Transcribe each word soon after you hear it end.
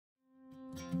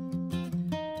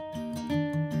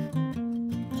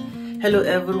Hello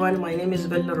everyone, my name is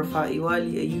Bello Rufai,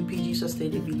 Wali, a UPG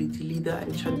sustainability leader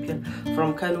and champion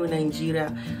from Kano,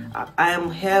 Nigeria. I am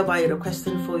hereby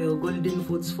requesting for your golden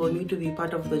votes for me to be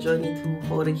part of the journey through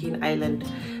Hurricane Island.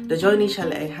 The journey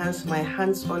shall enhance my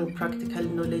hands-on practical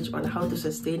knowledge on how to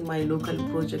sustain my local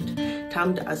project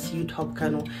termed as Youth Hub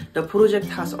Kano. The project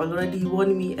has already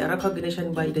won me a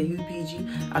recognition by the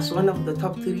UPG as one of the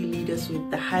top 3 leaders with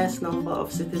the highest number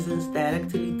of citizens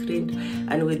directly trained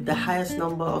and with the highest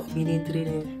number of mini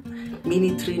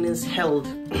trainings held.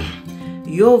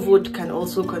 Your vote can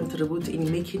also contribute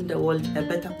in making the world a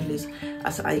better place,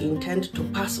 as I intend to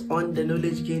pass on the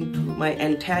knowledge gained to my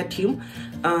entire team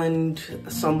and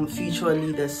some future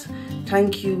leaders.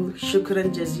 Thank you,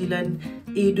 shukran jazilan,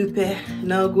 idupe,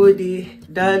 nagode,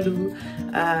 dalu,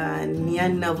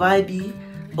 nyan navadi,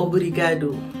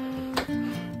 obrigado.